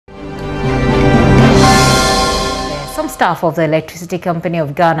staff of the Electricity Company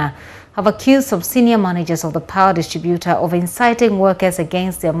of Ghana have accused some senior managers of the power distributor of inciting workers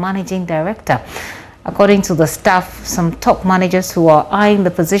against their managing director. According to the staff, some top managers who are eyeing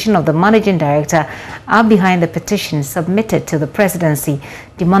the position of the managing director are behind the petition submitted to the presidency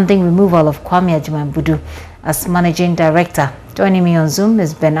demanding removal of Kwame Agyemang-Budu as managing director. Joining me on Zoom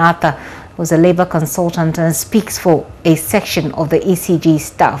is Ben Arthur, who's a labor consultant and speaks for a section of the ECG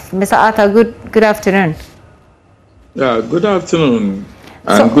staff. Mr. Arthur, good afternoon. Yeah, good afternoon,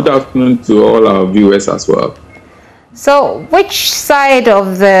 and good afternoon to all our viewers as well. So, which side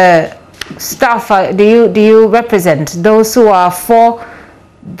of the staff do you represent? Those who are for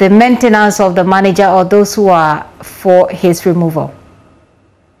the maintenance of the manager, or those who are for his removal?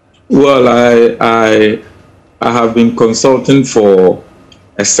 Well, I have been consulting for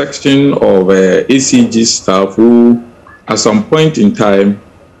a section of ECG staff who, at some point in time,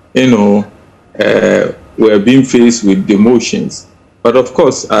 were being faced with demotions. But of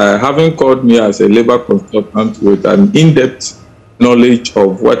course, having called me as a labor consultant with an in-depth knowledge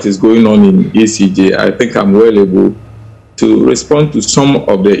of what is going on in ECG, I think I'm well able to respond to some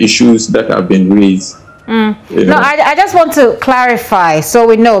of the issues that have been raised. No, I just want to clarify so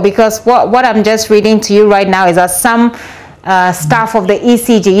we know, because what I'm just reading to you right now is that some staff of the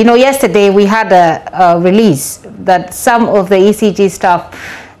ECG, yesterday we had a release that some of the ECG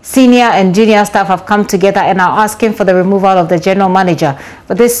staff, senior and junior staff, have come together and are asking for the removal of the general manager.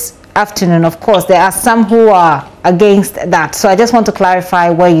 But this afternoon, of course, there are some who are against that. So I just want to clarify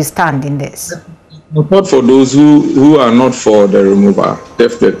where you stand in this. Not for those who are not for the removal,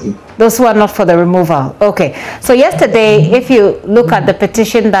 definitely. Those who are not for the removal. Okay. So yesterday, if you look at the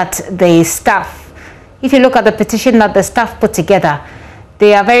petition that the staff put together,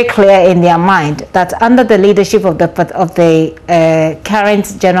 they are very clear in their mind that under the leadership of the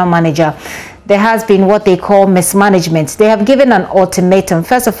current general manager, there has been what they call mismanagement. They have given an ultimatum.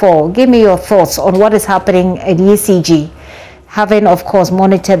 First of all, give me your thoughts on what is happening at ECG, having, of course,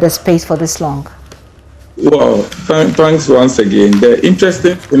 monitored the space for this long. Well, thanks once again. The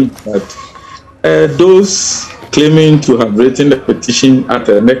interesting thing is that those claiming to have written the petition at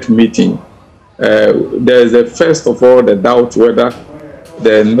a NEC meeting, there is first of all the doubt whether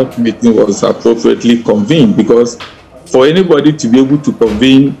the NEC meeting was appropriately convened, because for anybody to be able to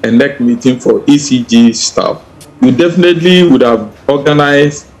convene a NEC meeting for ECG staff, you definitely would have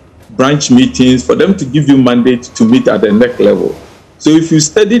organized branch meetings for them to give you mandate to meet at the NEC level. So if you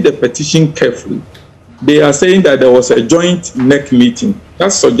study the petition carefully, they are saying that there was a joint NEC meeting.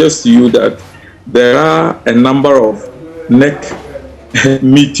 That suggests to you that there are a number of NEC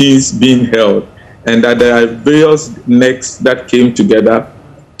meetings being held, and that there are various NECs that came together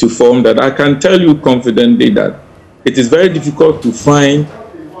to form that. I can tell you confidently that it is very difficult to find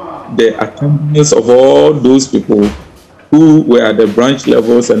the attendance of all those people who were at the branch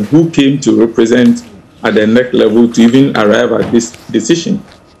levels and who came to represent at the NEC level to even arrive at this decision.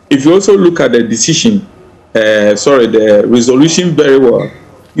 If you also look at the decision, the resolution very well,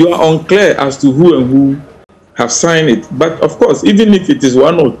 you are unclear as to who and who have signed it. But of course, even if it is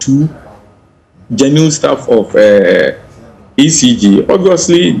one or two genuine staff of ECG,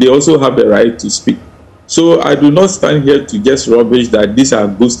 obviously they also have the right to speak. So I do not stand here to just rubbish that these are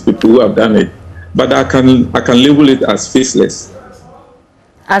ghost people who have done it, but I can label it as faceless.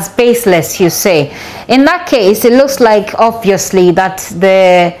 As baseless, you say. In that case, it looks like obviously that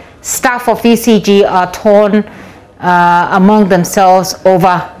the staff of ECG are torn among themselves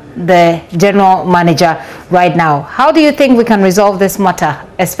over the general manager right now. How do you think we can resolve this matter,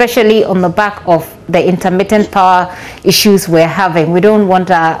 especially on the back of the intermittent power issues we're having? We don't want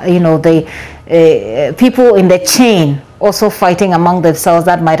the people in the chain also fighting among themselves.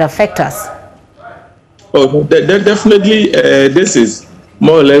 That might affect us. Oh, definitely. This is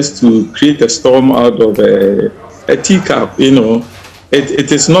more or less to create a storm out of a teacup.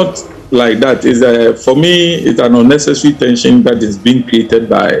 It is not like that. For me, it's an unnecessary tension that is being created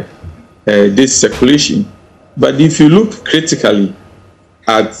by this circulation. But if you look critically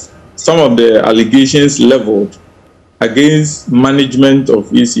at some of the allegations leveled against management of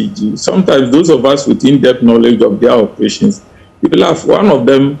ECG, sometimes those of us with in-depth knowledge of their operations, we laugh. One of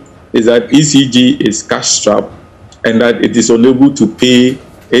them is that ECG is cash-strapped and that it is unable to pay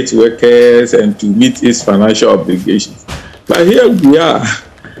its workers and to meet its financial obligations. But here we are,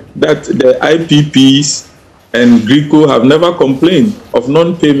 that the IPPs and Greco have never complained of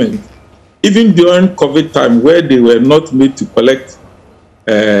non-payment. Even during COVID time, where they were not made to collect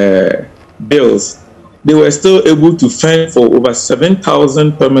bills, they were still able to fend for over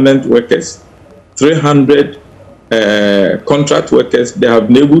 7,000 permanent workers, 300 contract workers. They have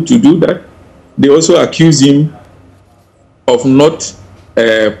been able to do that. They also accuse him of not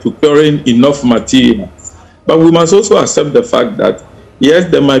procuring enough material. But we must also accept the fact that, yes,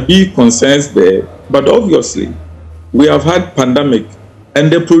 there might be concerns there, but obviously we have had pandemic,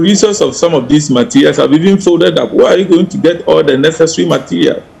 and the producers of some of these materials have even folded up. Where are you going to get all the necessary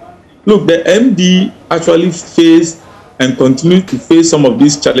material? Look, the MD actually faced and continues to face some of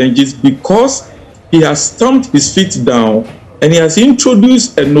these challenges because he has stamped his feet down and he has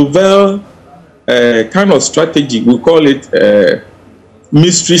introduced a novel kind of strategy. We call it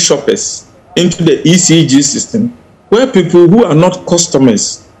mystery shoppers into the ECG system, where people who are not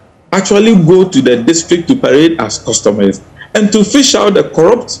customers actually go to the district to parade as customers and to fish out the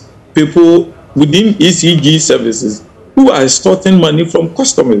corrupt people within ECG services who are extorting money from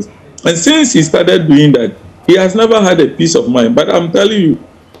customers. And since he started doing that, he has never had a peace of mind. But I'm telling you,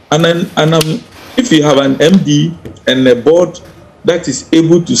 if you have an MD and a board that is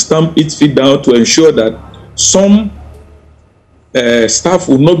able to stamp its feet down to ensure that some staff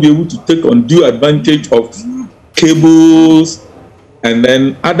will not be able to take undue advantage of cables and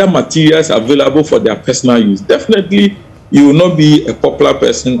then other materials available for their personal use, definitely you will not be a popular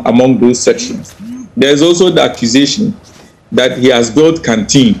person among those sections. There's also the accusation that he has built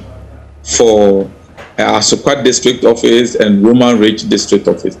canteen for Asokwa district office and Roman Ridge district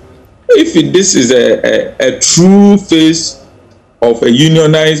office. If this is a true face of a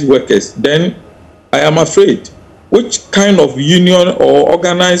unionized workers, then I am afraid which kind of union or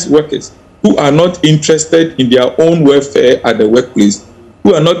organized workers who are not interested in their own welfare at the workplace,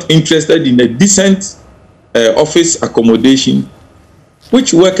 who are not interested in a decent office accommodation,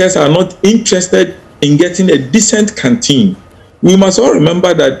 which workers are not interested in getting a decent canteen. We must all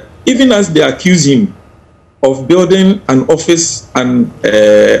remember that even as they accuse him of building an office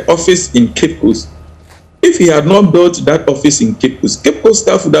office in Cape Coast, if he had not built that office in Cape Coast, Cape Coast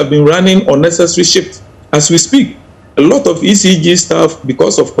staff would have been running unnecessary shifts. As we speak, a lot of ECG staff,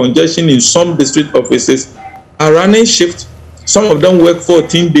 because of congestion in some district offices, are running shifts. Some of them work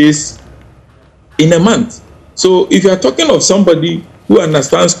 14 days in a month. So if you are talking of somebody who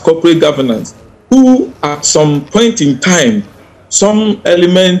understands corporate governance, who at some point in time, some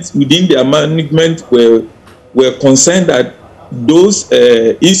elements within their management were concerned that those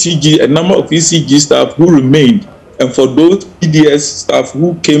ECG, a number of ECG staff who remained, and for those EDS staff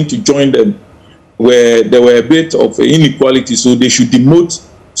who came to join them, where there were a bit of inequality, so they should demote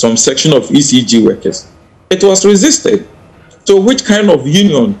some section of ECG workers. It was resisted. So which kind of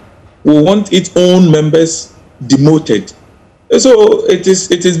union will want its own members demoted? So it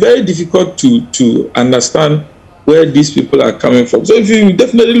is very difficult to understand where these people are coming from. So if you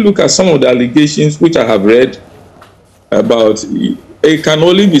definitely look at some of the allegations which I have read about, it can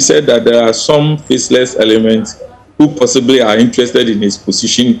only be said that there are some faceless elements who possibly are interested in his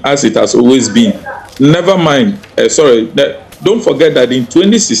position, as it has always been. Never mind, don't forget that in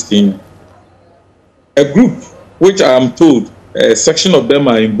 2016, a group, which I am told a section of them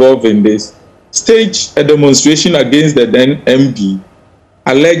are involved in this, staged a demonstration against the then MD,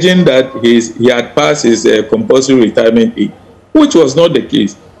 alleging that he had passed his compulsory retirement age, which was not the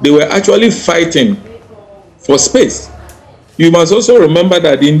case. They were actually fighting for space. You must also remember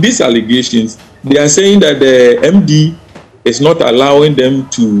that in these allegations, they are saying that the MD is not allowing them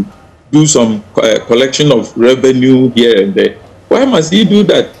to do some collection of revenue here and there. Why must he do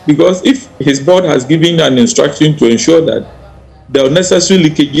that? Because if his board has given an instruction to ensure that the unnecessary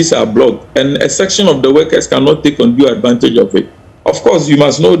leakages are blocked and a section of the workers cannot take undue advantage of it, of course, you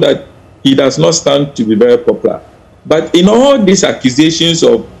must know that he does not stand to be very popular. But in all these accusations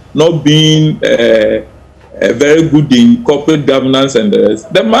of not being very good in corporate governance and the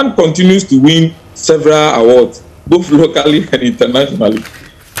rest, the man continues to win several awards, both locally and internationally.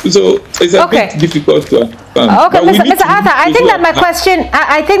 So it's a bit difficult to understand. Okay, Mr. Arthur, I think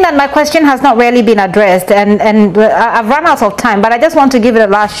that my question has not really been addressed, and I've run out of time, but I just want to give it a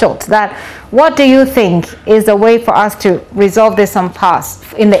last shot. That what do you think is the way for us to resolve this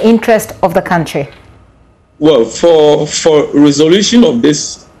impasse in the interest of the country? Well, for resolution of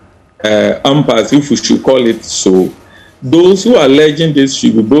this impasse, if we should call it so, those who are alleging this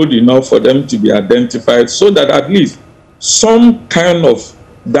should be bold enough for them to be identified, so that at least some kind of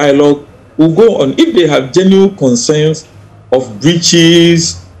dialogue will go on. If they have genuine concerns of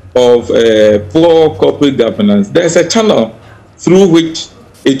breaches of poor corporate governance, there's a channel through which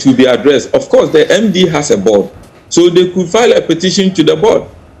it will be addressed. Of course, the MD has a board, so they could file a petition to the board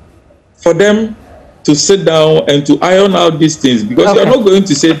for them to sit down and to iron out these things, because you're not going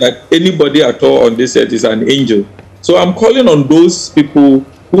to say that anybody at all on this earth is an angel. So I'm calling on those people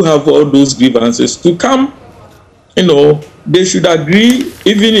who have all those grievances to come, they should agree,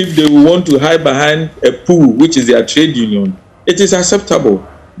 even if they want to hide behind a pool, which is their trade union. It is acceptable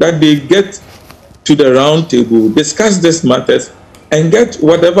that they get to the round table, discuss these matters, and get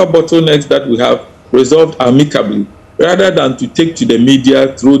whatever bottlenecks that we have resolved amicably, rather than to take to the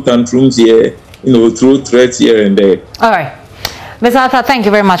media, throw tantrums here, throw threats here and there. All right. Ms. Arthur, thank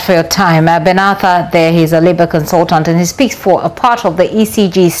you very much for your time. Ben Arthur, there, he's a labor consultant, and he speaks for a part of the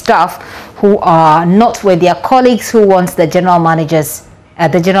ECG staff who are not with their colleagues who wants the general manager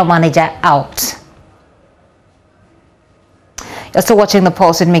out. You're still watching The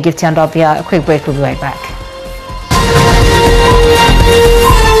Pulse with me, Gifty Andobia. A quick break, we'll be right back.